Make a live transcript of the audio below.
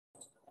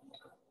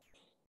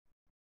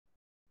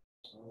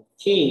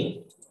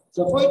Okay,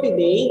 so for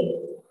today,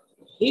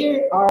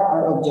 here are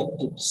our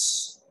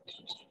objectives.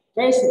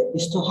 First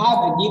is to have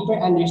a deeper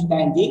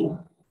understanding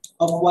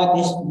of what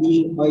is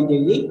being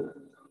orderly.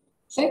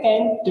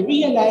 Second, to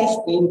realize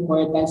the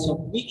importance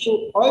of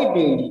being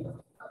orderly.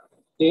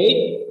 Third,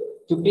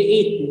 to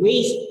create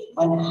ways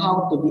on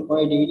how to be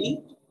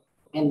orderly.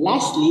 And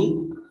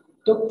lastly,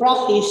 to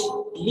practice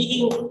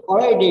being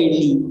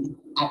orderly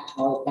at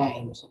all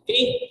times.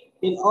 Okay?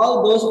 In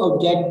all those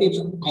objectives,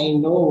 I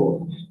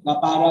know na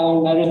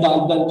parang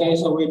na-redundant kayo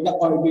sa word na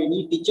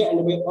orderly. Teacher,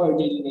 ano ba yung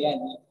orderly na yan?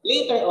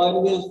 Later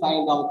on, we'll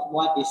find out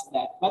what is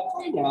that. But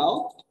for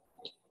now,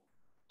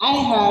 I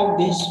have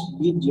this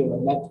video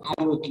that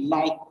I would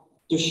like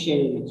to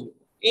share with you.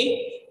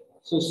 Okay?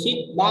 So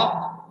sit back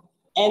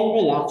and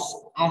relax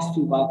as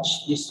we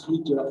watch this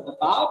video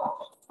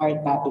about our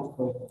topic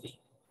for today.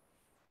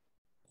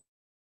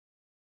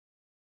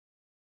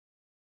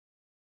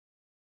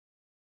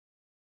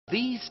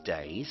 These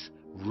days,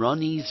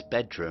 Ronnie's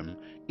bedroom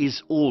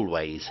is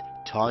always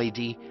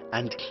tidy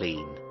and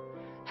clean.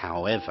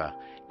 However,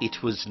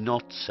 it was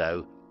not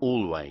so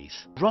always.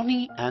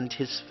 Ronnie and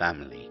his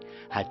family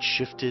had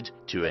shifted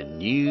to a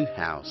new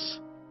house.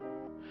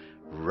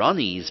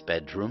 Ronnie's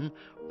bedroom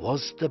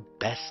was the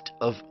best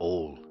of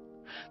all.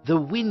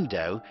 The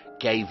window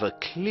gave a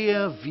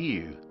clear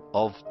view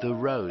of the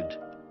road.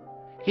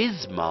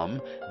 His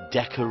mum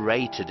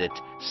decorated it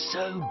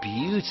so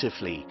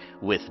beautifully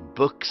with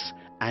books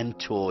and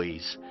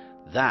toys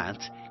that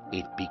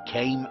it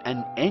became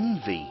an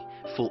envy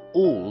for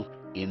all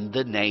in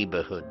the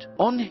neighborhood.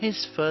 On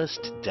his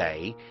first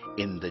day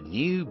in the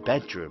new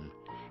bedroom,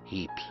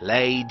 he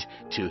played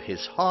to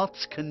his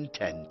heart's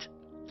content.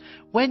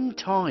 When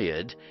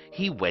tired,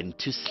 he went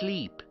to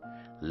sleep,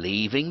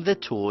 leaving the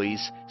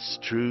toys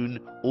strewn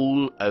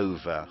all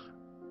over.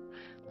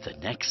 The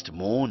next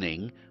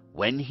morning,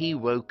 when he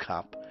woke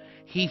up,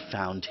 he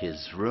found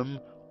his room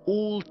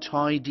all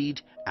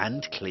tidied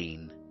and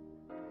clean.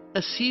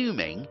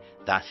 Assuming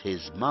that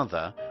his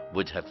mother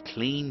would have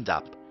cleaned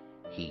up,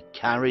 he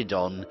carried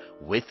on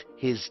with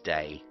his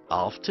day.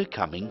 After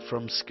coming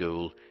from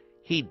school,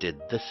 he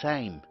did the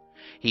same.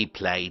 He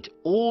played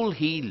all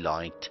he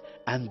liked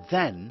and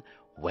then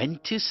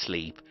went to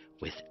sleep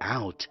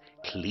without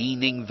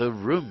cleaning the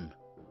room.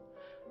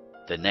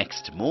 The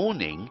next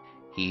morning,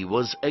 he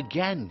was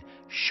again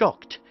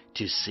shocked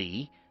to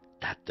see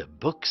that the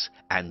books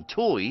and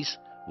toys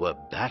were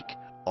back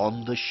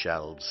on the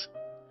shelves.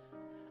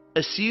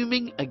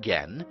 Assuming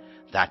again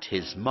that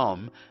his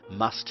mom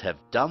must have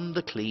done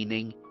the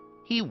cleaning,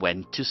 he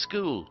went to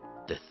school.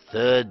 The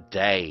third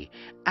day,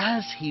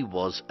 as he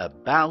was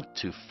about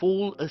to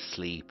fall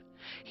asleep,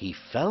 he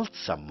felt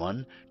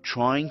someone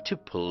trying to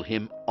pull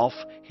him off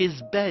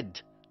his bed.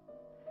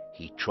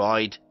 He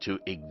tried to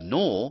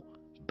ignore,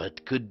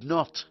 but could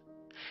not.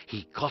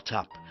 He got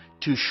up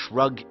to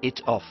shrug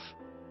it off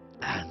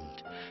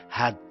and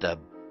had the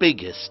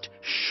biggest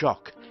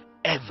shock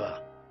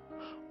ever.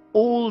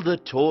 All the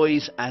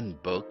toys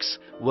and books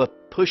were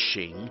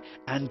pushing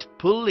and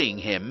pulling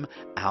him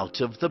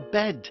out of the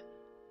bed.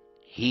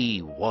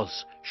 He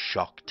was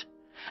shocked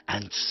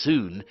and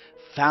soon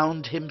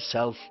found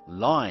himself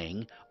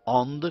lying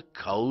on the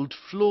cold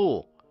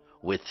floor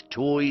with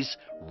toys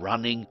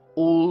running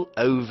all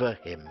over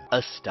him.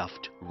 A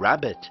stuffed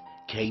rabbit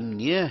came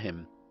near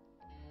him.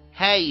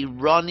 "Hey,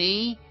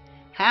 Ronnie,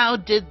 how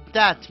did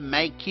that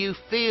make you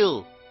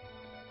feel?"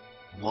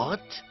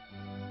 "What?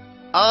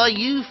 Are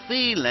you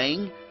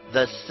feeling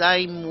the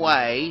same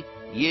way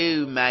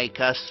you make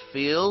us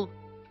feel?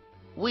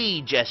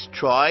 We just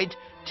tried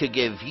to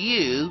give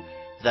you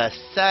the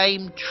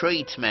same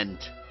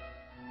treatment."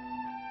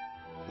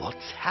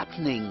 "What's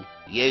happening?"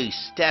 "You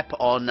step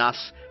on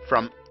us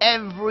from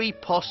every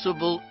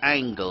possible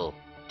angle.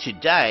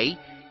 Today,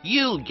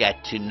 you'll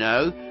get to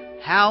know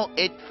how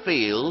it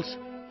feels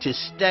to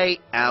stay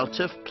out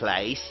of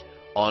place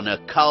on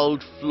a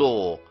cold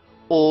floor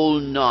all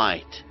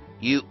night.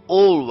 You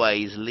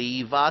always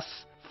leave us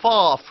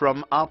far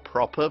from our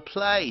proper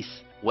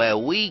place, where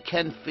we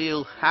can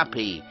feel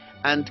happy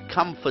and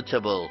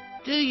comfortable.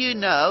 Do you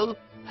know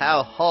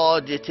how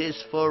hard it is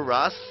for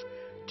us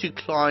to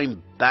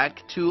climb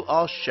back to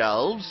our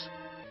shelves?"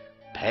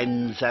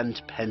 Pens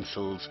and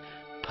pencils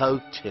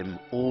poked him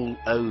all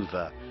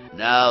over.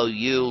 "Now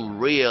you'll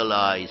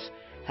realize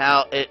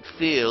how it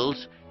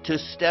feels to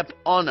step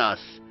on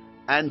us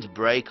and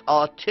break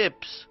our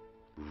tips."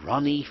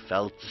 Ronnie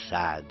felt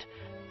sad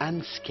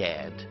and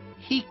scared.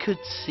 He could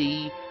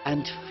see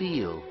and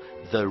feel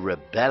the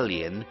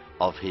rebellion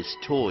of his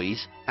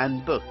toys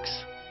and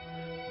books.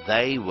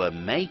 They were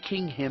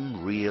making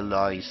him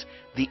realize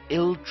the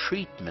ill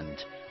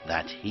treatment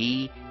that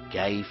he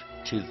gave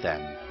to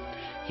them.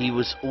 He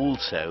was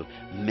also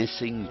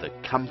missing the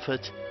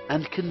comfort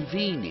and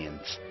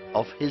convenience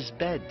of his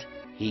bed.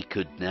 He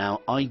could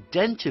now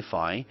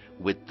identify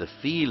with the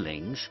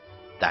feelings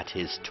that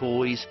his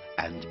toys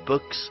and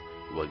books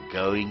were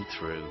going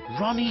through.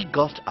 Ronnie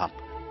got up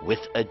with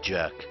a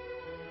jerk.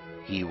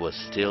 He was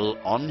still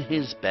on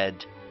his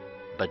bed,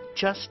 but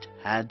just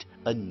had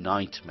a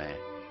nightmare.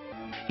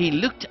 He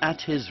looked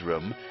at his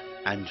room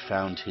and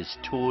found his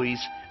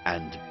toys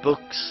and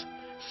books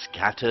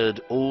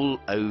scattered all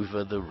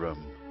over the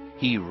room.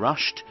 He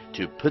rushed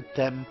to put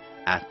them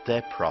at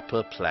their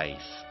proper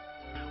place.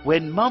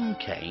 When Mum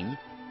came,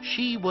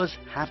 she was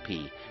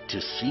happy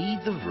to see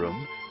the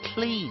room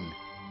clean.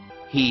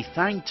 He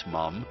thanked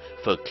Mum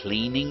for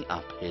cleaning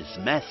up his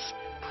mess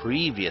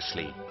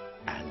previously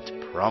and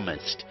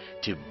promised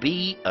to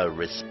be a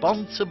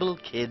responsible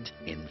kid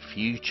in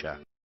future.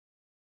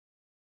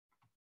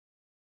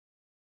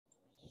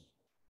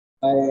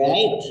 All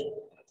right.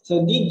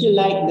 So did you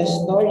like the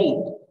story?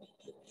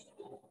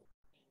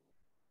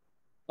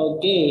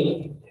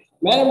 Okay.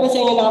 Meron ba sa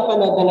inyo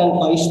nakapanood na ng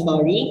Toy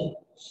Story?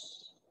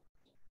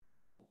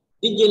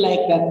 Did you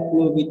like that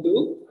movie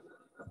too?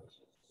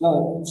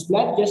 No, it's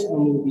not just a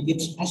movie.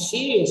 It's a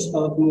series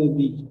of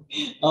movie.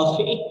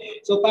 Okay?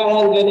 So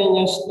parang ganun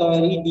yung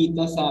story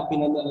dito sa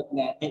pinanood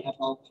natin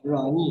about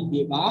Ronnie,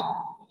 di ba?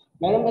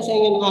 Meron ba sa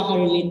inyo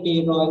nakaka-relate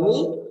kay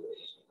Ronnie?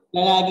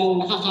 Na laging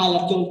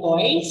nakakalat yung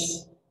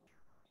toys?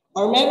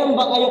 Or meron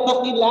ba kayo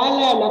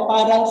kakilala na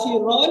parang si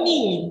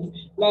Ronnie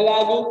na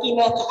laging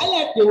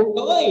kinakalat yung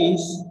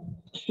toys?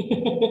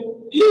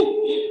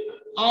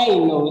 I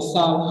know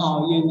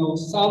somehow you know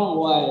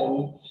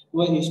someone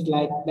who is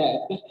like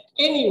that.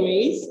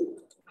 Anyways,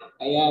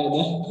 ayan.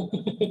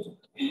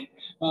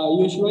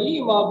 Usually,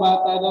 yung mga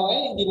bata daw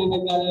hindi na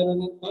naglalaro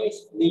ng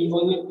toys. They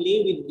only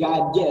play with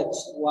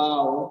gadgets.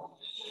 Wow.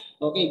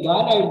 Okay,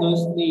 gone are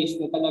those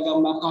days na talagang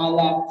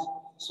makalat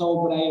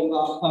sobra yung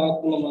mga heart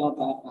ng mga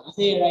bata.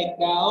 Kasi right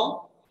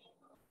now,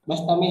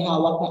 basta may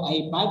hawak na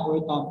iPad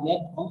or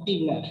tablet, okay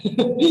na.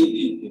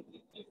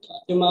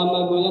 Yung mga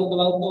magulang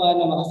tuwang-tuwa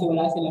naman kasi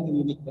wala silang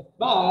hiniligtas.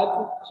 But,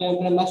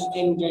 syempre, mas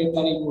enjoy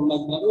pa rin yung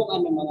maglaro ka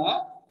ng mga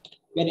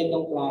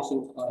ganitong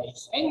klaseng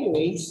toys.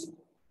 Anyways,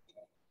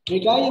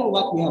 regarding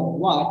what we have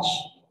watched,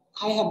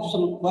 I have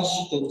some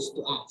questions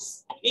to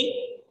ask.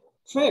 Okay?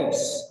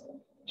 First,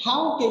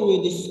 how can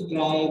you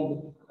describe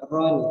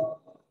Ronnie?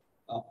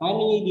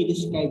 Paano niyo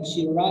i-describe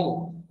si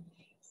Ronnie?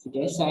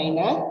 Sige,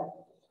 Saina.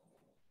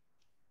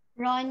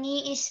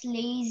 Ronnie is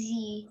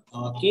lazy.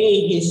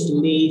 Okay, he's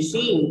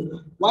lazy.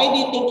 Why do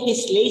you think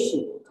he's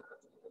lazy?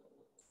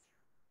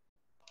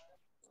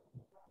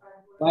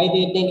 Why do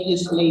you think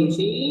he's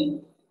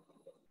lazy?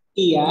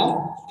 Tia?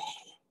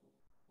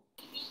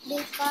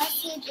 Because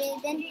he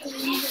didn't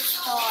clean his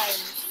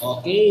toys.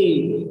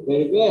 Okay,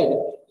 very good.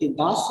 He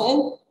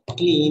doesn't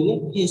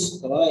clean his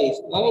toys.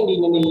 Hindi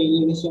niya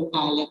nililinis yung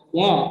kalat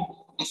niya.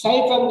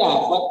 Aside from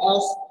that, what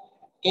else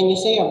can you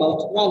say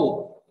about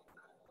Ronnie?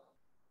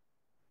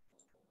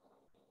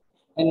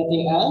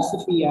 Anything else,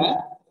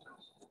 Sophia?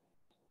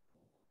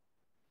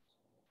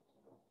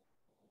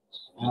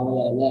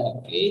 Wala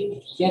na. Okay.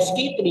 Yes,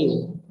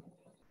 Catherine.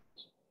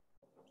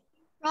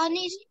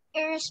 Ronnie is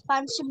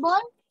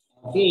irresponsible.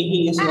 Okay,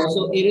 he is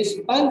also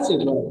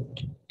irresponsible.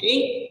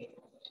 Okay?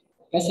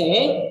 Kasi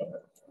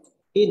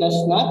he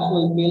does not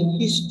fulfill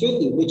his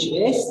duty, which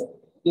is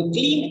to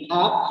clean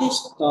up his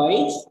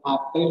toys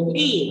after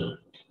playing.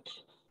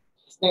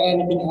 Is there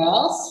anything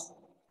else?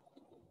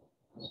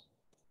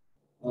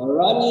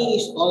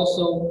 Ronnie is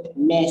also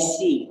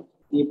messy,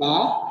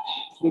 diba?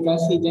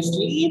 Because he just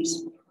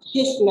leaves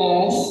his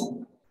mess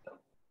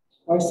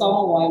for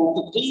someone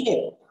to clean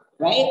it,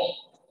 right?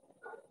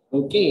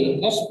 Okay,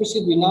 let's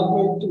proceed with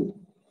number 2.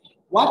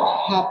 What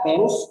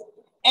happens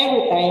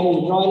every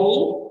time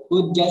Ronnie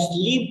would just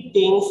leave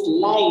things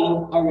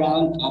lying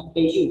around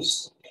after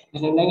use?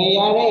 Ano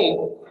nangyayari?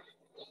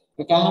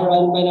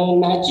 Nagkakaroon ba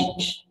ng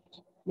magic?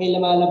 May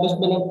lumalabas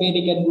ba ng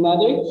fairy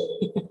godmother?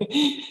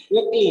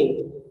 Look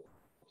in.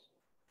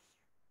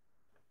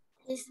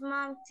 His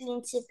mom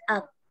cleans it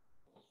up.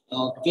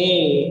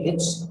 Okay,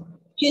 it's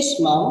his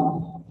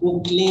mom who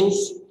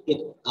cleans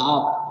it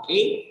up.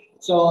 Okay?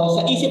 So,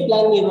 sa isip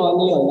lang ni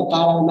Ronnie yun, na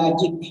parang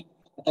magic,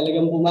 na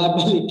talagang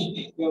bumabalik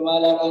yung mga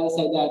laman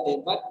sa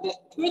dati. But the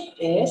truth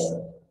is,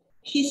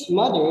 his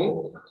mother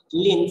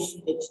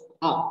cleans it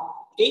up.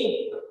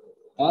 Okay?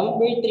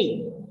 Number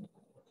 3.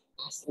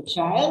 As a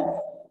child,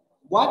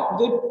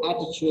 what good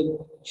attitude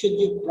should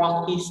you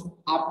practice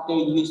after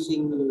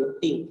using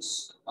your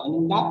things?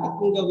 Anong dapat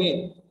mong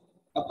gawin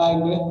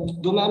kapag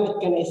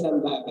gumamit ka na isang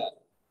bagay?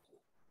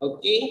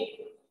 Okay?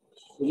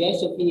 Sige,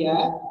 Sophia.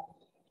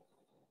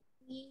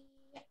 We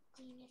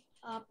clean it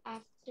up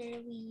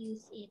after we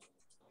use it.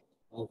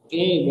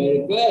 Okay,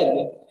 very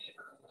good.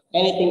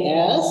 Anything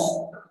else?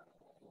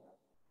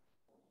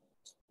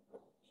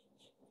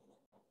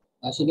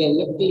 Sige,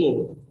 look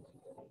clean.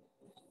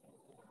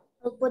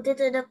 I'll put it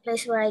to the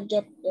place where I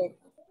get it.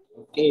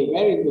 Okay,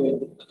 very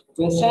good.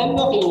 Kung saan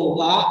mo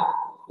kinuha,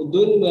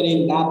 doon mo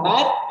rin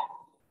dapat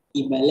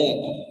ibalik.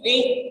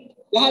 Okay?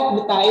 Lahat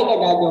ba tayo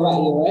nagagawa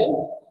yun?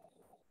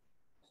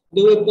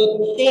 Do we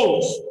put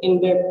things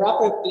in their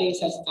proper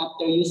places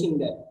after using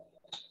them?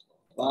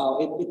 Wow,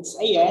 if it's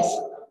a yes,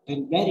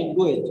 then very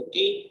good.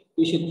 Okay?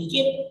 We should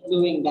keep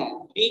doing that.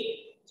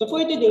 Okay? So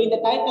for today,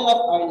 the title of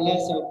our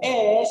lesson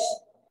is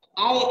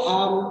I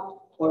am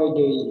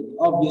orderly.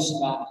 Obvious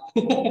ba?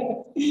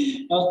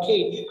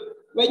 Okay.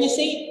 When you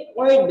say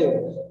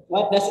order,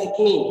 what does it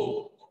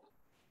mean?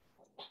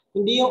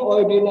 Hindi yung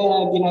order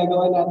na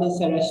ginagawa natin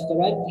sa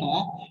restaurant, ha?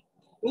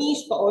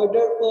 Miss,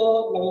 pa-order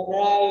ko ng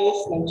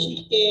rice, ng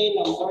chicken,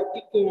 ng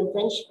barbecue, ng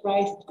french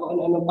fries, kung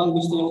ano-ano pang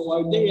gusto yung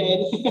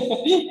orderin.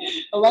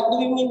 What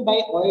do we mean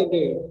by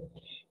order?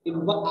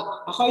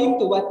 According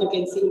to what you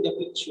can see in the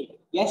picture.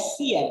 Yes,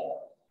 Sia.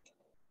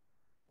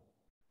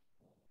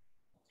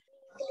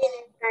 Clean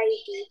and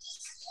tidy.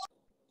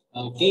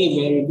 Okay,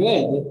 very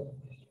good.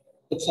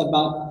 It's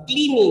about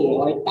cleaning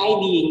or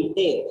tidying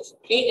things.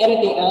 Okay,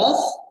 anything else?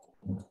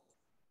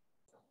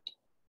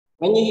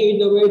 When you hear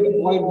the word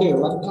order,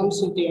 what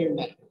comes into your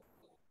mind?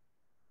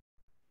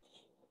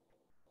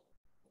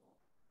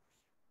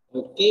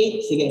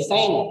 Okay, sige,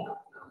 sign.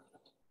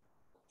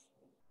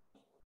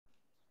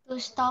 To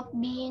stop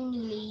being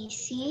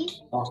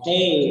lazy.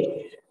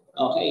 Okay,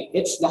 okay.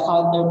 It's the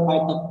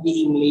counterpart of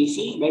being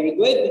lazy. Very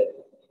good.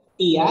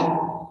 Tia?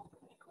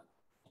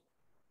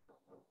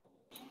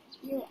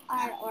 You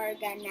are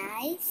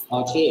organized.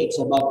 Okay, it's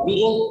about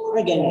being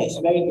organized.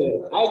 Very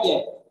good.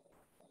 Arjen?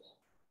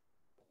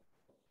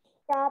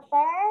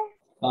 Proper.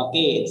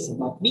 Okay, it's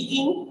about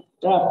being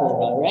proper.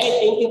 All right,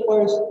 thank you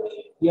for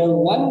your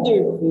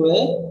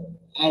wonderful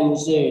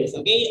answers.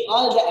 Okay,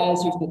 all the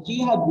answers that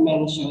you have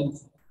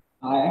mentioned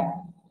are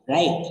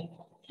right.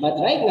 But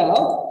right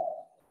now,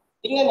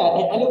 tingnan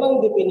natin, ano bang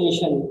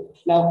definition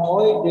ng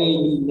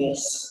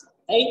orderliness?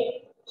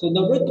 Right? So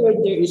the root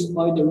word there is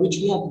order, which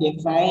we have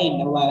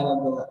defined a while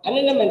ago. Ano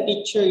naman,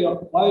 teacher,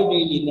 yung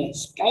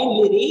orderliness?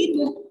 Kindly read.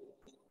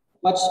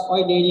 What's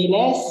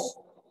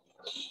orderliness?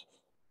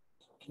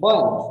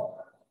 Bon.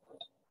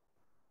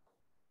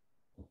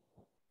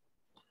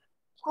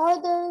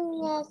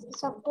 Orderliness is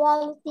a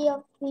quality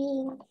of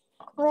being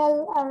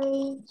well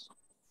arranged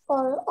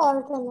or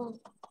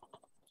organized.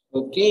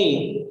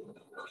 Okay.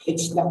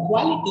 It's the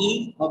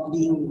quality of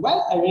being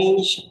well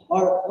arranged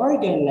or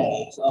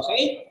organized.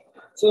 Okay?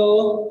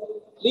 So,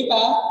 di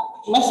ba,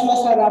 mas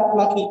masarap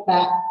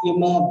makita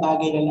yung mga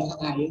bagay na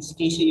nakaayos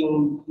kaysa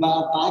yung mga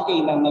bagay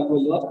na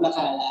magulo at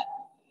nakalat.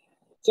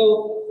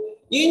 So,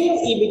 yun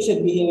yung ibig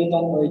sabihin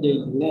nitong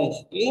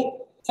orderliness. Okay?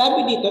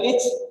 Sabi dito,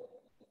 it's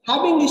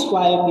having this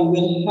quality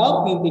will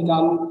help you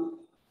become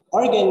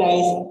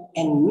organized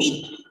and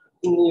neat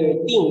in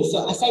your things.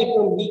 So, aside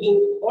from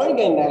being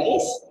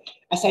organized,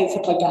 aside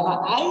sa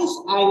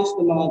pagkakaayos-ayos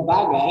ng mga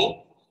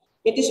bagay,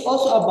 it is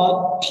also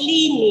about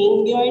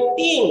cleaning your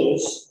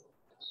things.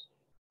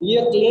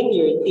 You clean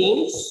your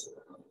things.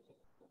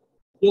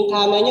 Yung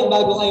kama nyo,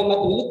 bago kayo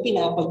matulog,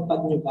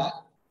 pinapagpag nyo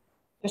ba?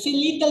 Kasi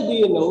little do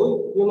you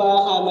know, yung mga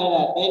kama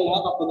natin,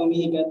 no? Kapag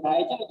umihiga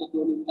tayo dyan,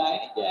 natutulog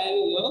tayo dyan,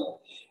 no?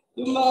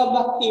 Yung mga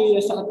bacteria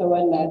sa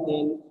katawan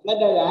natin,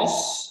 madalas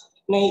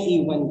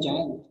naiiwan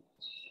dyan.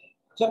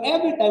 So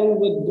every time we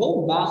would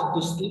go back to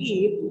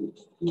sleep,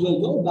 we will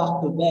go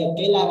back to bed,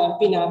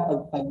 kailangan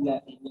pinapagpag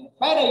natin yan.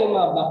 Para yung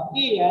mga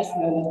bacteria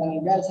na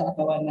natanggal sa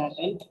katawan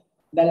natin,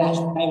 the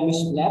last time we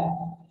slept,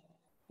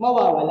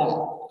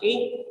 mawawala.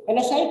 Okay? And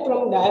aside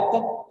from that,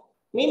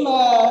 may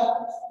mga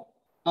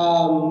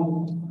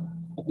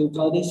what do you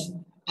call this?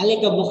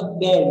 Alikabok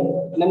din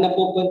na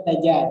napupunta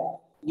dyan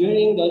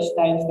during those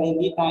times na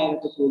hindi tayo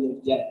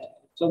natutulog dyan.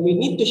 So we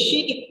need to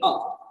shake it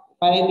off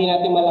para hindi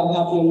natin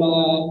malanghap yung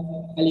mga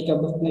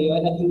alikabok na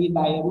yun at hindi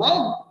tayo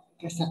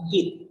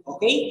magkasakit.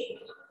 Okay?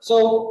 So,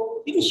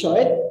 in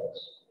short,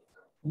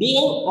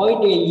 being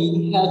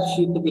orderly helps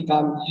you to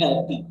become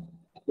healthy.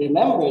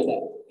 Remember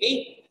that.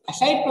 Okay?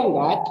 Aside from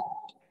that,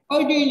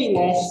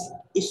 orderliness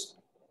is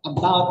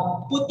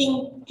about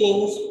putting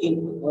things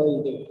in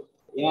order.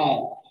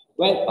 Yan.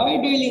 When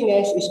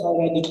orderliness is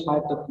already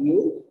part of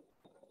you,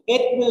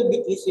 it will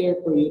be easier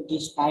for you to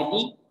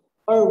study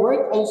or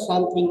work on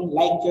something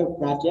like your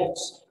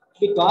projects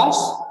because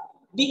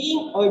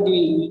being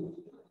orderly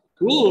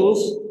means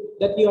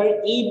that you are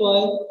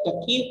able to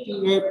keep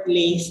your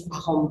place a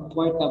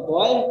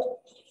comfortable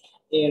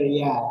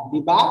area.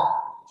 Diba?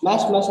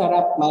 Mas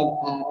masarap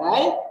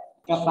mag-aral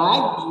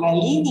kapag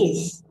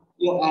malinis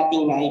yung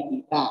ating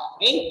nakikita.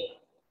 Okay?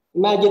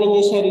 Imagine niyo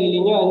yung sarili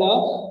niyo, no?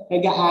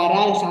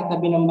 Nag-aaral sa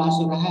tabi ng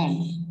basurahan.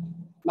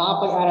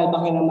 Makapag-aral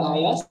ba kayo ng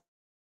maayos?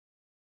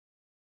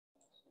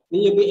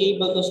 Will you be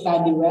able to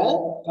study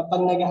well?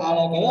 Kapag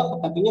nag-aaral kayo,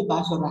 katabi niyo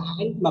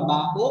basurahan,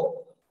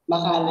 mabaho,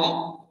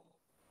 makalat?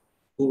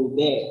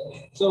 Hindi.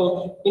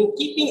 So, in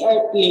keeping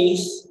our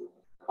place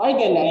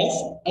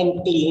organized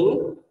and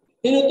clean,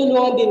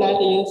 tinutulungan din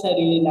natin yung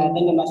sarili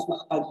natin na mas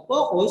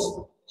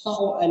makapag-focus sa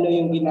kung ano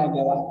yung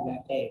ginagawa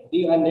natin. Do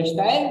you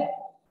understand?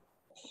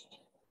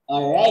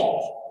 Alright.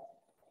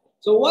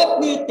 So what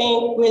do you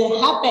think will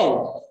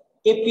happen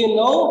if you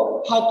know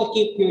how to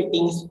keep your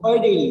things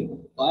orderly?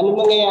 O ano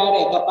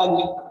mangyayari kapag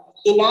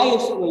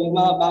inayos mo yung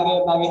mga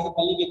bagay-bagay sa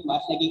paligid mo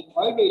at naging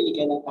orderly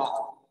ka ng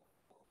tao?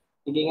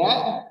 Sige nga,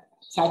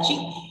 Sachi?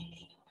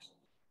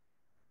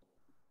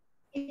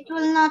 It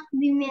will not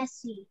be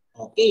messy.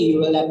 Okay,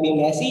 you will not be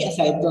messy.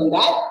 Aside from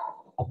that,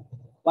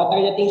 what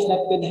are the things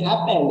that could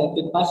happen, that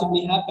could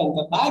possibly happen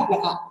kapag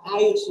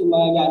nakaayos yung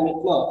mga gamit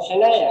mo?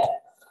 Shania?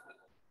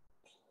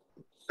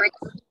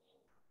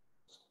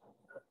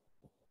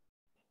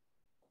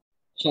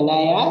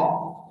 Shania?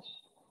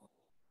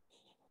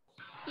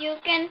 You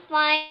can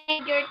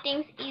find your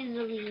things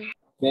easily.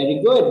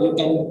 Very good. You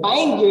can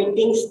find your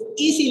things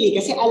easily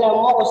kasi alam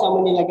mo kung saan mo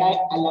nilagay,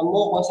 alam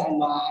mo kung saan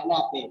mo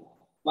hahanapin.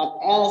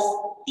 What else,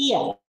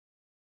 Tia?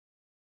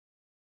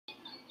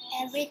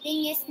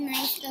 Everything is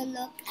nice to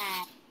look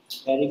at.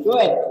 Very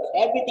good.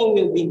 Everything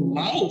will be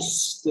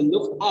nice to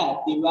look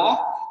at, di ba?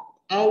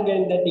 Ang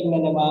ganda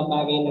tingnan ng mga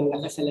bagay ng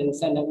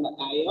nakasalansan ng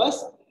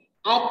maayos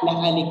at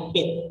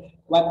nakaligpit.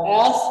 What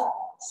else,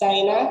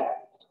 Saina?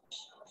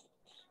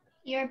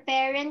 Your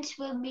parents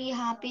will be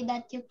happy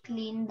that you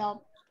cleaned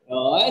up.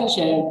 Yun,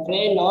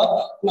 syempre, no?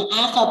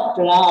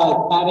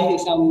 Nakaka-proud para sa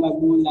isang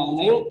magulang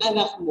na yung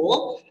anak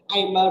mo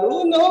ay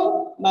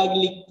marunong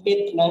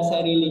magligpit ng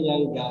sarili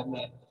niyang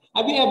gamit.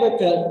 Have you ever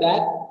felt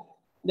that?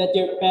 That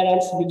your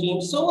parents became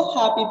so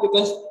happy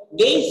because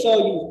they saw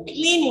you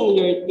cleaning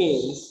your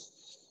things.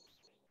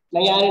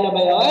 Nangyari na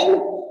ba yun?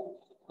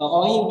 Oo,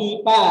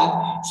 hindi pa.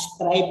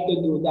 Strive to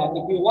do that.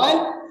 If you want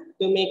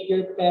to make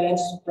your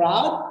parents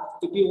proud,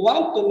 if you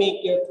want to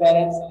make your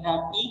parents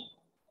happy,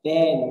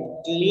 then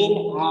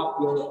clean up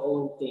your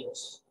own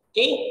things.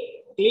 Okay?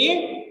 Clear?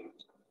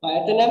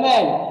 Ito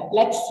naman.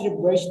 Let's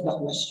reverse the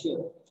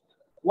question.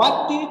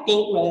 What do you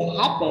think will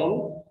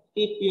happen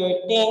if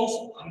your things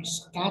are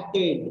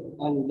scattered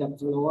on the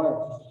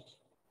floor?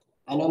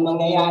 Anong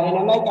mangyayari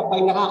naman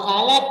kapag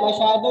nakakalat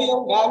masyado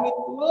yung gamit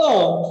mo?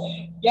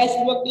 Yes,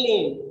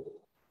 Brooklyn.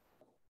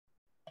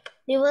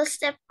 We will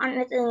step on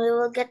it and we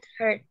will get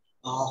hurt.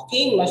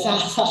 Okay,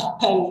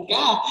 masasaktan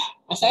ka.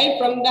 Aside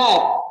from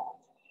that,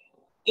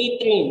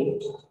 Adrian.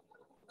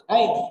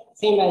 Ay,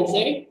 same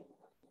answer?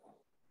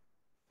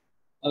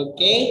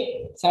 Okay,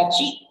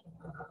 Sachi.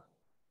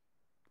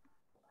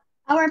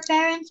 Our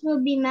parents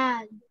will be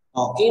mad.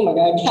 Okay,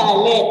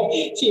 magagalit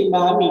si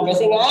Mami.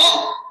 Kasi nga,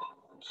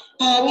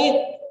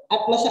 pangit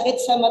at masakit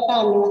sa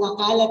mata na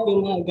nakakalat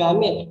yung mga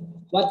gamit.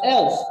 What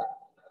else?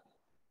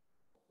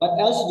 What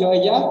else,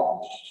 Georgia?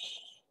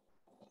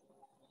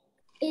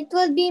 It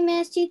will be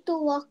messy to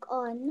walk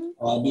on.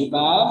 O, di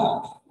ba?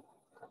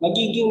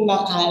 Magiging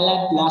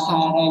makalat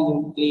lakaran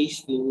yung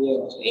place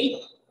ninyo. Okay?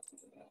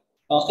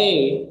 Okay.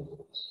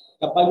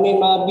 Kapag may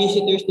mga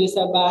visitors din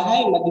sa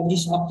bahay,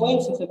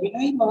 madi-disappoint. Sasabihin,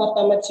 ay, mga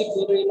tamad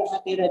siguro yung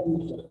nakatira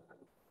dito.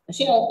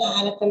 Kasi ang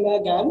kahalat ng mga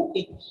gamit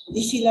eh.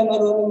 Hindi sila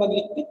marunong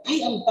magligpit.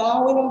 Ay, ang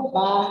baho ng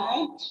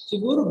bahay.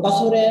 Siguro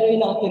basurero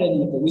yung nakatira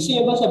dito. Gusto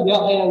niyo ba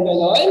sabihan kayo ng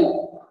gano'n?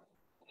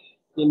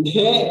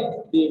 Hindi.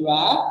 Di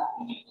ba?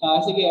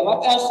 Sige,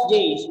 what else,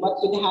 Jace? What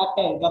could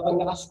happen kapag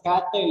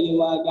nakascatter yung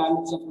mga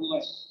gamit sa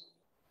floor?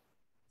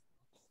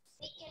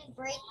 We can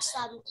break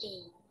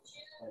something.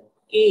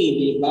 Okay,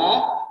 di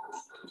ba?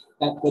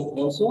 That could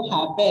also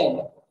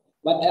happen.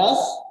 What else,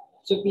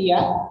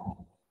 Sophia?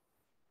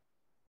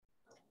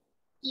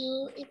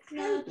 It's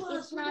not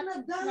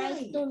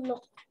nice to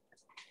look.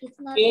 It's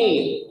not Okay.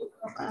 nice to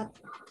look at.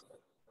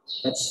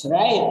 That's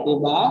right, di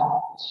ba?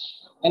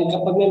 And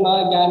kapag may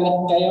mga gamit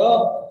kayo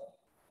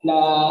na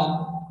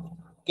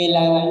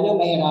kailangan nyo,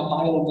 mahirapan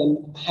kayong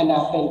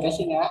hanapin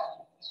kasi nga,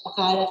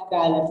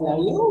 pakalat-kalat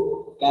lang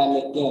yung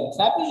gamit nyo.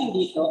 Sabi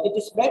dito, it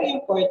is very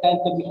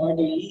important to be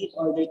orderly in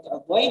order to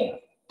avoid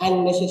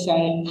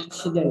unnecessary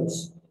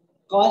accidents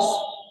caused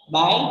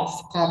by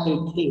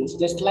scattered things.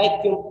 Just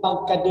like yung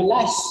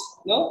pagkadulas,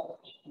 no?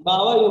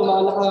 Bawal yung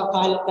mga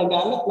nakakalat na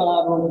gamit, mga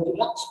road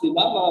blocks, di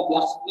ba? Mga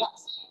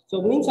blocks.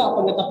 So minsan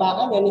kapag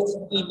natapakan yan, it's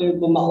either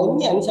bumaon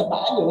yan sa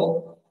paa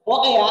nyo, o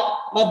kaya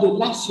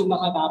madulas yung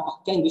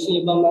makatapak yan. Gusto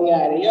niyo bang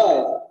mangyari yun?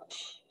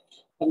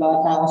 Sa mga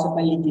tao sa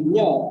paligid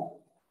nyo?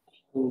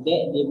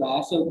 Hindi, di ba?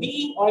 So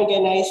being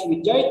organized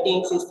with your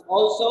things is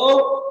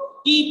also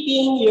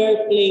keeping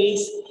your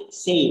place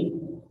safe.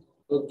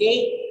 Okay?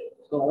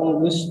 So kung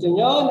gusto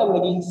nyo na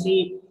maging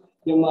safe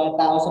yung mga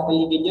tao sa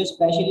paligid nyo,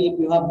 especially if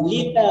you have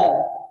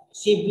little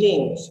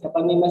siblings,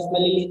 kapag may mas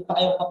maliliit pa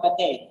kayong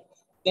kapatid,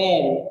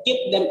 then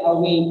keep them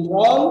away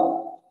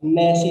from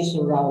messy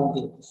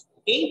surroundings.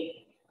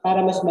 Okay?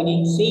 Para mas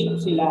maging safe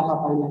sila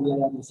kapag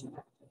naglalaro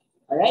sila.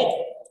 Alright?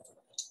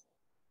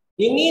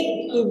 You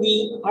need to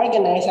be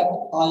organized at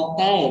all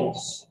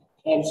times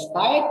and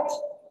start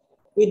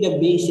with the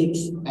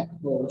basics at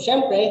home.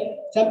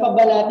 Siyempre, saan pa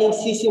ba natin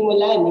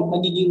sisimulan yung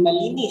pagiging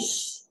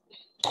malinis?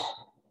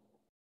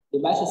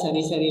 Diba? Sa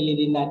sarili-sarili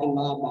din natin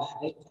mga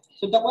bahay.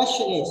 So the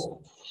question is,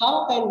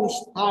 how can we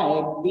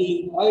start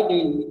being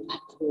orderly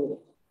at home?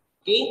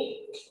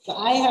 Okay? So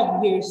I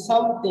have here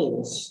some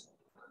things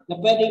na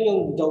pwede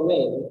niyong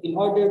gawin in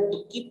order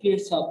to keep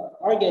yourself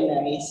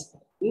organized,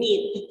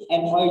 neat,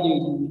 and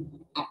orderly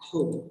at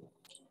home.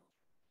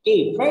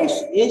 Okay,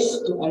 first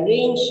is to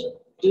arrange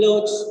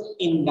clothes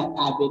in the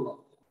cabinet.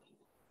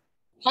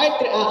 Heart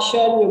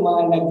reaction, yung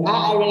mga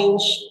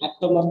nag-a-arrange at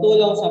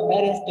tumutulong sa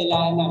parents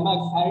nila na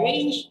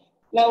mag-arrange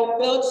ng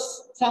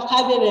clothes sa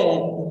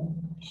cabinet.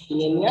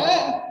 Tingnan nga.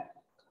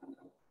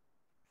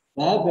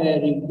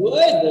 Very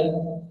good.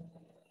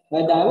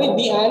 Madami,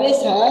 be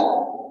honest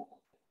ha.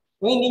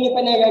 Kung hindi nyo pa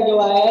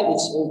nagagawa yan,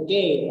 it's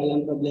okay.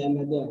 Walang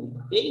problema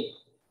doon. Okay?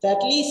 So at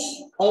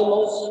least,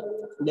 almost,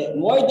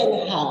 more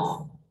than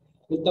half,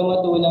 yung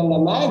tumutulong na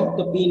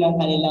magtupi ng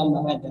kanilang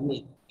mga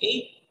damit.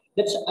 Okay?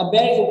 That's a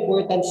very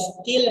important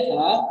skill,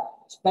 ha?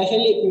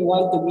 Especially if you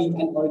want to be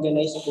an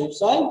organized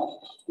person,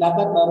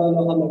 dapat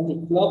marunong ka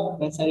mag-tiklop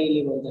ng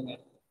sarili mong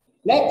damit.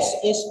 Next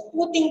is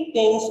putting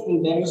things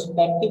in their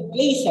respective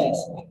places.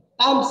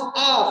 Thumbs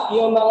up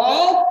yung mga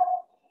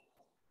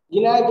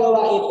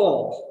ginagawa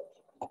ito.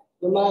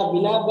 Yung mga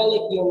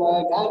binabalik yung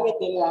mga gamit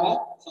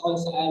nila sa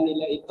kung saan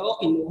nila ito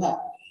kinuha.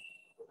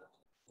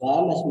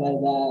 Mas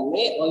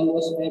madami.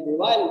 Almost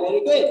everyone.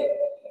 Very good.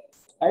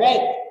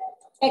 Alright.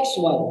 Next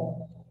one.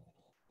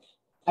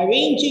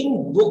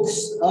 Arranging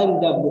books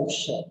on the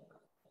bookshelf.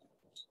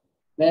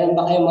 Meron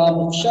ba kayong mga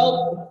bookshelf?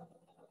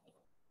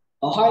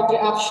 O heart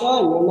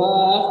reaction, yung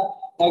mga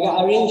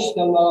nag-arrange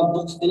ng mga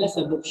books nila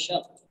sa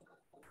bookshelf.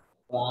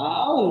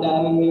 Wow, ang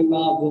dami mo yung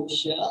mga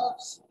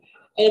bookshelves.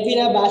 Eh,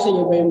 binabasa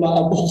nyo ba yung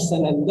mga books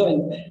na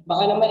nandun?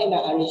 Baka naman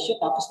ina-arrange nyo,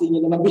 tapos di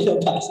nyo naman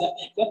binabasa.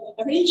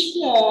 Arrange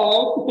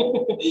lang.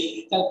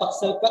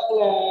 Salpak-salpak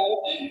lang.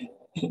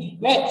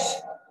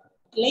 Next,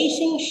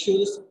 placing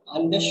shoes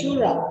on the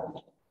shoe rack.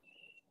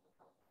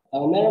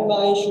 Meron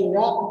ba kayong shoe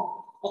rack?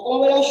 O kung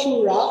walang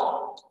shoe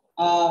rack,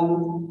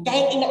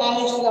 kahit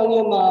inaayos lang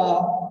yung mga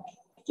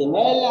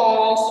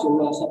chinelas, yung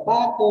mga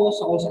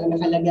sapatos, o kung saan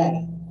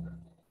nakalagay.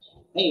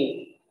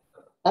 Hey,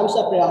 thumbs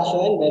up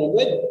reaction, very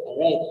good. All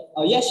right.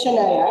 Oh, yes,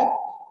 Shania?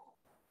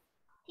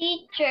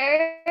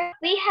 Teacher,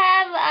 we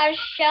have a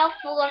shelf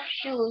full of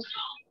shoes.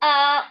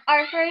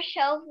 Our first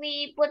shelf,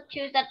 we put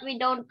shoes that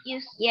we don't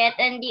use yet,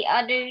 and the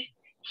other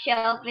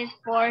shelf is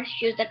for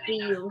shoes that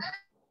we use.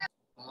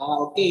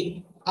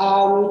 Okay.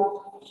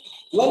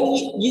 When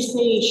you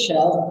say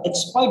shelf,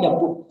 it's for the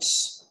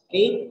books,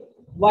 okay?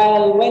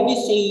 While when you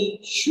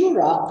say shoe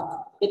rack,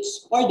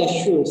 it's for the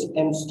shoes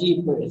and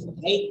slippers,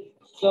 okay?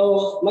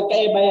 So,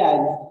 magkaiba yan,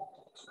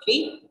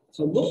 okay?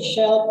 So,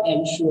 bookshelf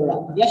and shoe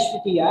rack. Yes,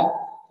 Sophia?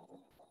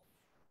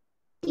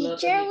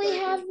 Teacher, we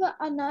have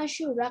a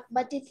shoe rack,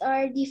 but it's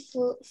already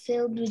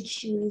filled with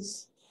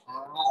shoes.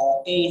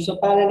 Okay. So,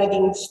 para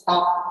naging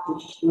stock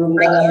room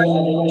na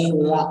lang yung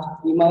shoe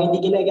rack. Yung mga hindi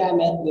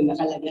ginagamit, doon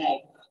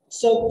nakalagay.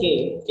 So,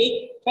 okay.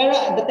 Okay? Pero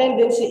the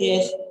tendency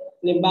is,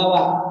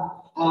 halimbawa,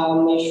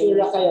 may shoe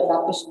rack kayo,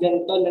 tapos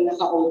ganito na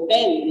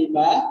naka-open, di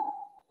ba?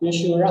 Yung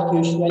shoe rack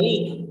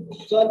usually.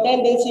 So, ang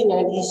tendency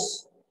niyan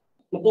is,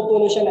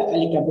 mapupuno siya ng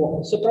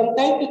alikabok. So, from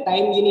time to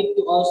time, you need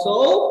to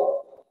also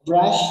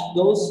brush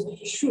those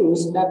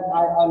shoes that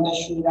are on the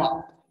shoe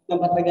rack na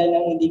matagal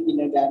nang hindi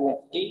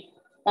ginagamit. Okay?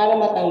 Para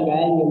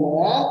matanggal yung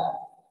mga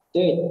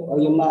dirt o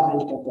yung mga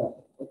alikabok.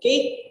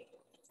 Okay?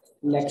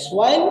 Next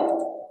one.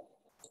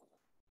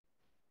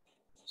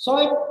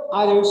 Sort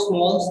other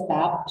small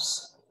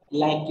steps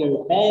like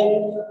your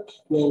pen,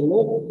 your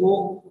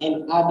notebook,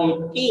 and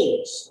other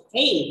things.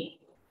 Hey,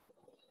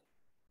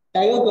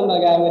 kayo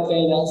gumagamit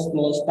kayo ng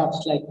small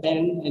steps like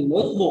pen and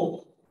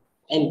notebook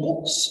and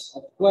books,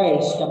 of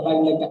course,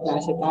 kapag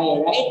nagkaklase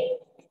tayo, right?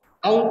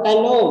 Ang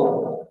tanong,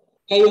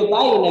 kayo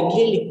ba yung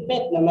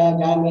nagliligpit na mga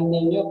gamit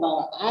ninyo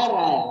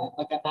pang-aral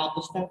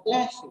pagkatapos ng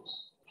klase?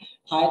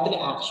 Heart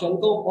reaction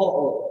ko,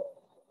 oo.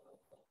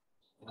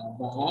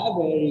 Aba,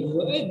 very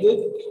good.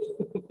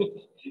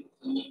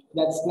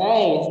 That's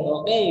nice.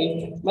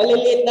 Okay.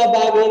 Maliliit na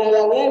bagay na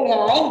lang yan,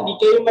 ha? Hindi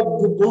kayo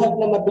magbubuhat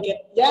na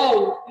mabigat dyan.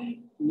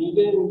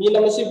 Hindi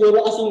naman siguro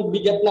kasing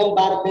bigat ng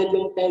barbell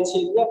yung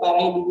pencil nyo para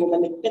hindi nyo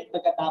maligpit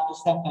pagkatapos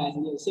ng klase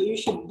nyo. So you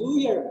should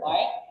do your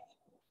part.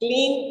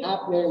 Clean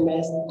up your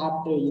mess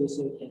after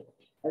using it.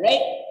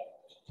 Alright?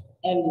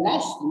 And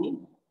lastly,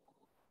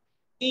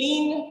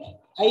 clean.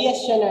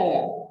 Yes,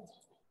 Shania.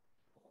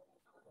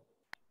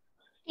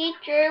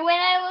 Teacher, when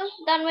I was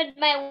done with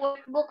my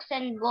workbooks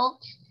and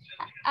books,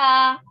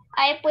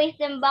 I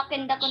placed them back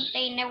in the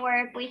container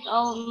where I placed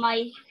all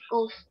my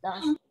school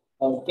stuff.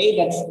 Okay,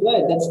 that's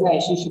good. That's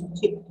nice. You should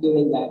keep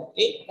doing that.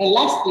 Okay? And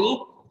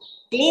lastly,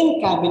 clean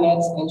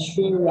cabinets and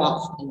shoe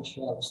racks and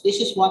shelves.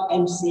 This is what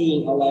I'm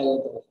saying a while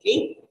ago.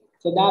 Okay?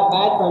 So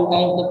dapat from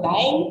time to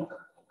time,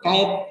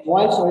 kahit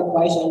once or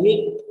twice a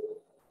week,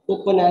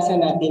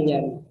 pupunasan natin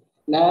yan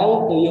ng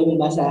tuyong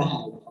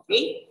basahan.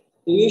 Okay?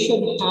 So you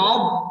should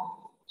have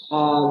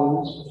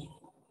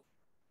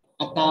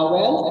a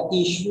towel, a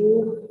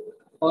tissue,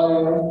 or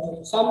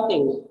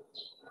something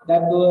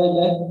that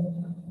would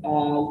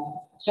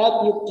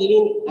help you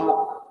clean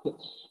up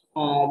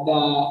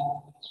the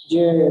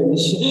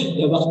germs,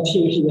 the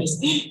bacteria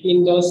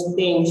in those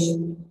things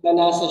na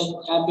nasa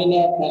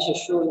cabinet, nasa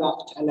shoe rack,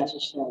 at nasa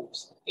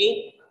shelves.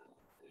 Okay?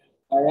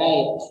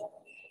 Alright.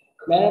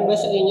 Meron ba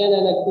sa inyo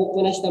na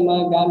nagpupunas ng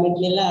mga gamit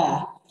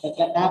nila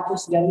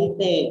pagkatapos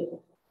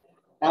gamitin?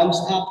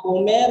 Thumbs up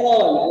kung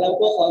meron. Alam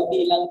ko,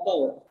 konti lang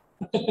to.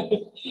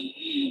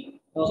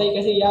 Okay,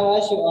 kasi young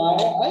as you are,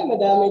 ay,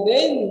 madami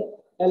din.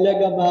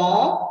 Talaga ba?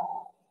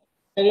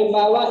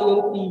 Halimbawa,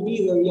 yung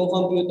TV or yung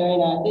computer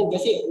natin,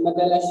 kasi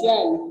madalas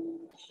yan.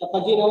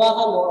 Kapag ginawa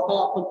ka mo,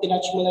 pag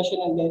tinouch mo lang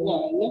siya ng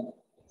ganyan,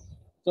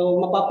 So,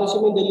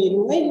 mapapansin mo yung daliri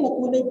mo, ay,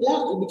 kulay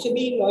black. Ibig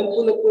sabihin nun,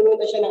 puno-puno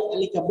na siya ng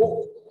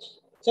alikabok.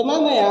 So,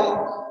 mamaya,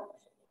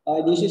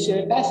 this is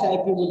your task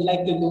if you would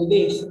like to do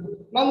this.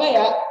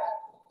 Mamaya,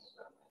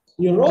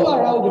 you roam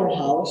around your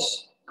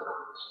house,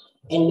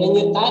 and then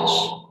you touch,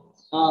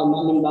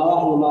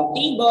 halimbawa, yung mga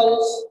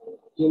tables,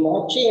 yung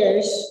mga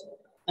chairs,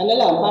 ano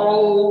lang,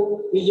 parang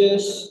you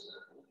just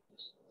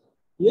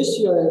use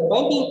your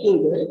pointing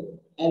finger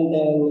and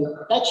then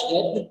touch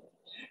it.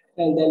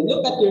 And then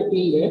look at your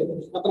finger.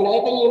 Kapag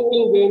nakita niyo yung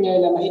finger niya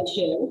na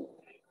maitim,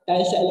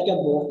 dahil sa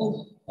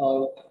alikabok,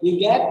 you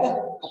get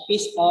a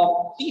piece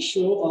of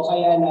tissue o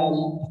kaya ng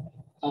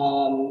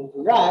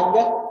rag,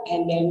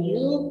 and then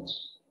you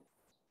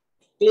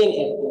clean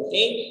it,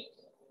 okay?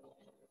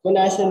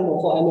 Punasan mo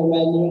kung ano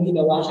man yung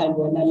hinawakan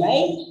mo na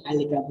may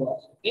alikabok.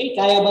 Okay?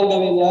 Kaya bang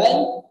gawin yun?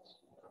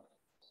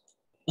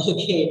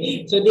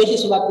 Okay. So this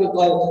is what we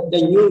call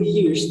the New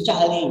Year's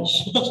Challenge.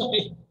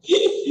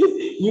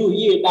 New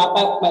Year,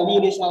 dapat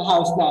malinis ang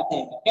house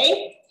natin.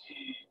 Okay?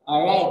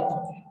 Alright.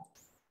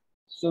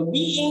 So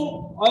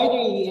being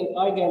orderly and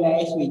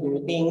organized with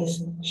your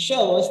things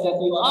shows that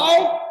you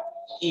are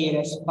a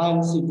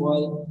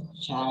responsible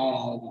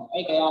child.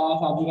 Okay, kaya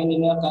sabi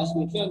kanina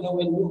classmates yun,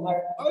 when you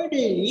are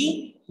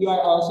orderly, you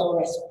are also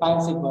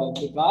responsible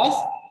because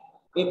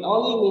it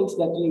only means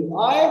that you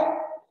are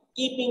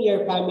keeping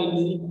your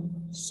family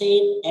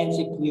safe and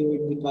secure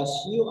because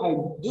you are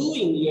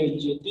doing your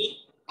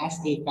duty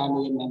as a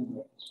family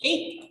member.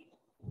 Okay?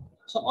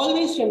 So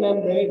always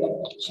remember that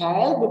a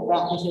child who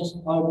practices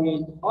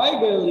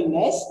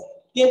orderliness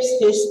keeps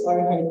his or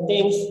her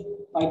things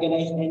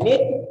organized and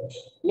neat.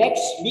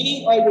 Next,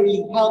 being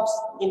orderly helps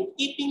in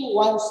keeping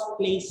one's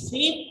place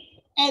safe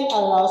and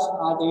allows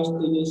others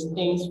to use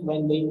things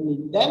when they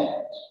need them.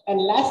 And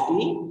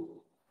lastly,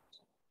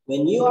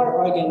 when you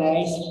are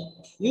organized,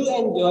 you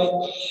enjoy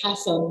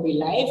hassle-free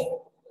life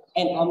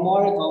and a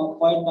more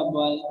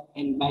comfortable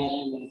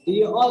environment. Do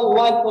you all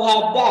want to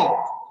have that?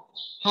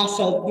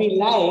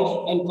 Hassle-free life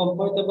and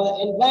comfortable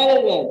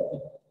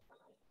environment?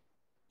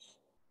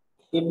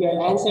 If your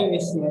answer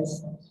is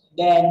yes,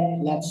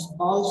 then let's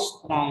all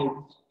strive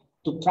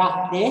to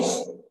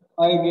practice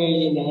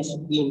orderliness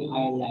in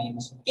our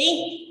lives.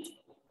 Okay?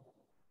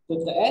 So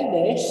to end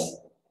this,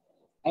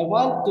 I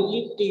want to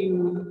read to you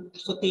a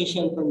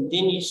quotation from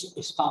Denise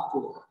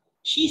Escapul.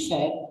 She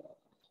said,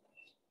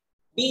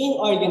 being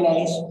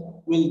organized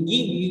will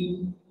give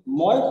you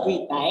more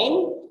free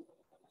time,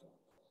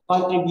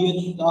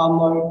 contribute to a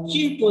more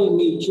cheerful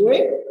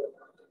nature,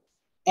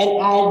 and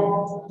add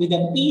to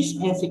the peace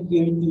and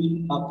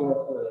security of your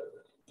home.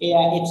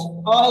 Kaya it's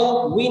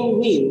all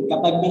win-win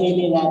kapag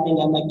pinili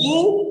natin na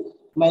maging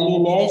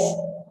malinis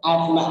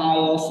at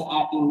maayos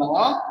sa ating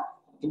mga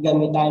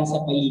kagamitan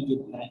sa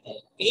paligid natin.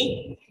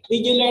 Okay?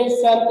 Did you learn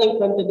something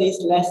from today's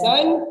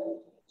lesson?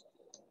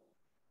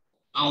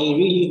 I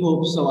really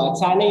hope so. At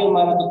sana yung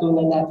mga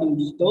natutunan natin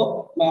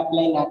dito,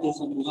 ma-apply natin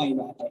sa buhay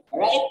natin.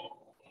 Alright?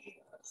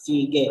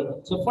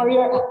 Sige. So for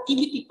your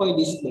activity for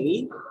this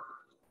day,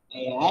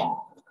 ayan.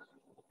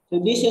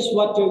 So this is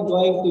what you're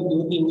going to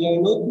do in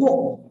your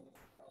notebook.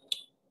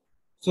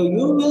 So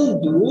you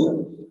will do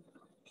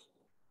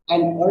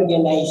an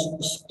organized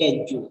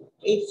schedule.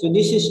 Okay? So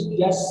this is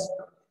just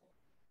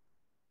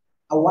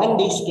a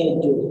one-day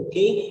schedule.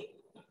 Okay?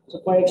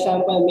 So for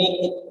example, make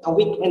it a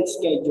weekend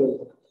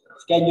schedule.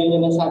 Schedule nyo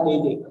na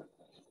Saturday.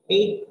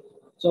 Okay?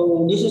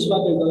 So this is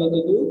what you're going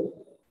to do.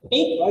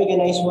 Make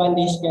organized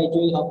one-day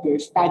schedule of your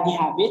study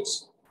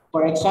habits.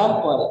 For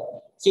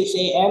example, 6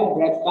 a.m.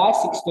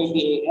 breakfast, 6:30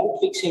 a.m.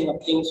 fixing of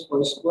things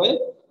for school,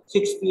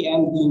 6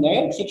 p.m.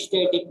 dinner,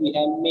 6:30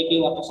 p.m.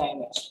 making of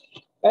assignments.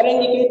 Pero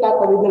hindi kayo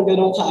tatawid ng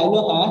ganun sa ano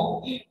ha,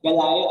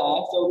 galayo ha.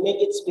 So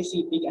make it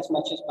specific as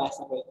much as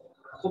possible.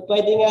 So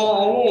pwede nga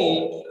ano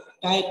eh,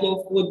 kahit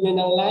yung food nyo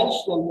ng lunch,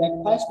 ng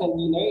breakfast, ng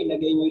dinner,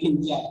 ilagay nyo yun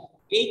dyan.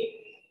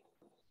 Okay?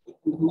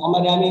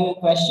 Mukhang maraming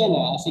question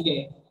ha.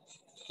 Sige.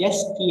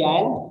 Yes,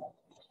 Kian?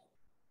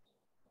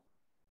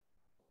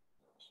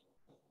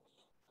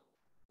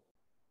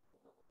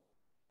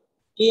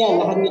 Kian,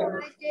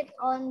 Write it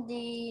on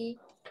the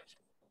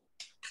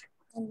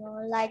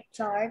like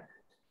chart.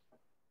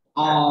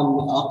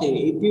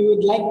 Okay. If you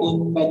would like to,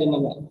 pwede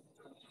naman.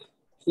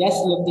 Yes,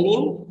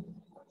 Luclin?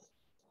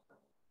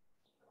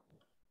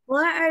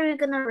 Where are we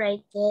gonna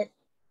write it?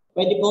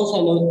 Pwede pong sa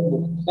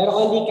notebook. Pero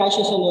kung hindi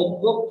kasya sa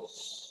notebook,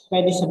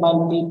 pwede sa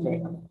bond paper.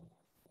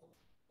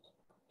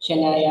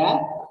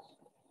 Shania?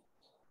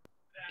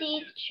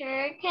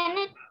 Teacher,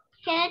 can it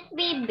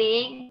be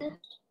big?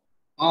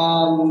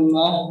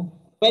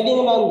 Pwede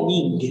naman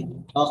big.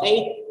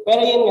 Okay?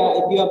 Pero yun nga,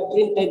 if you have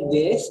printed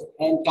this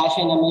and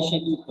kasya naman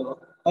siya dito,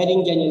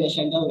 pwedeng dyan yun na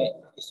siya gawin.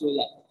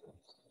 Isulat.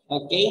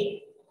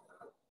 Okay?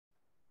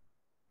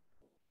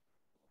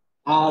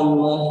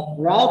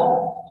 Rob,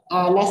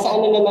 nasa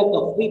ano naman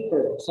to?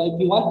 Flipper. So if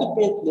you want to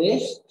print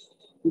this,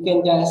 you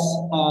can just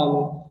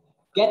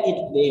get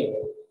it there.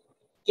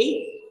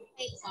 Okay?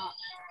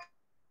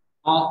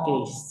 Okay,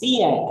 see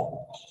ya.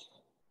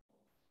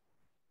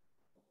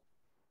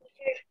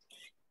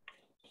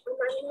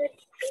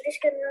 English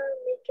ka na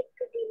make it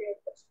to dinner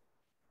po.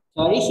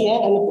 Sorry,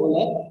 Sian, ano po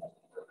ulit?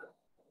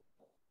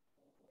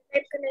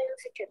 Type ko na lang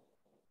sa chat.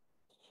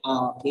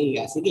 Okay,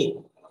 sige.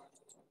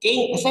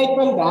 Okay, aside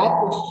from that,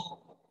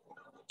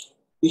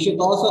 you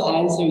should also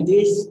answer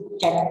this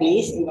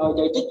checklist in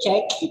order to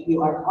check if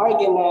you are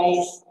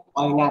organized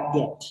or not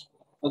yet.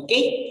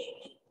 Okay?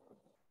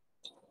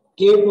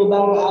 Clear po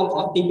bang ang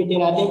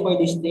activity natin for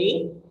this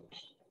day?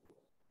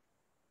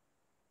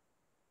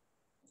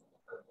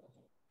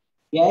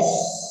 Yes,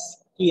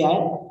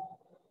 Kian?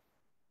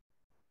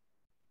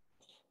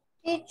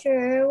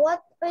 Teacher,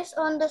 what is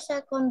on the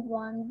second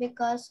one?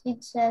 Because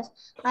it says,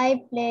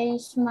 I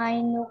place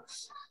my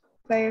nooks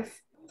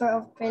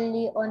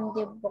properly on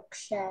the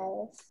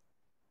bookshelf.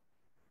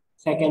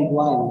 Second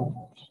one.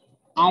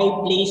 I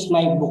place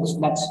my books,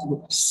 that's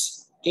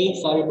books. Okay,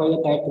 sorry for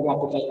the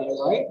typographical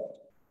error.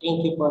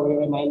 Thank you for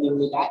reminding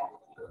me that.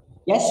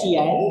 Yes,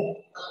 Sian?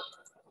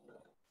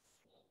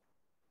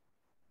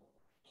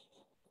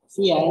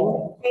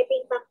 Sian?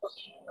 Typing pa po.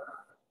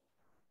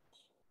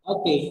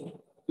 Okay,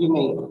 you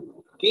may.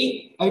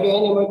 Okay, are there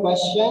any more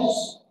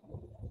questions?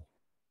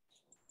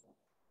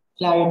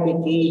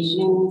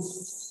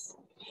 Clarifications?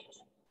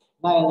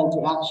 Violent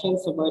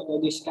interactions about the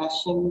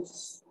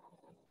discussions?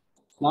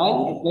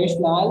 None? If there's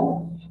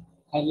none,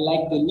 I'd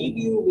like to leave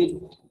you with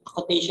a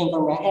quotation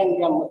from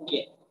Mahendra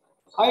Mukherjee.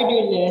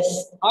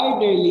 Orderliness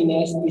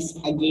is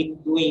a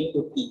gateway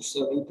to peace.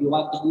 So if you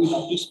want to live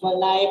a peaceful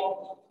life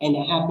and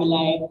a happy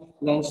life,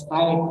 then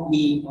start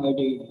being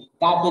orderly.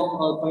 That is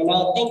all for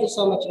now. Thank you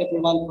so much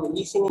everyone for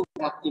listening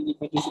and actively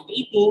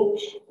participating.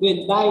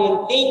 Goodbye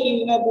and thank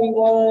you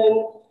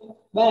everyone.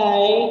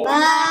 Bye.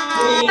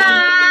 Bye.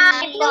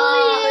 Bye.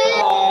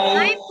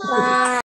 Bye. Bye.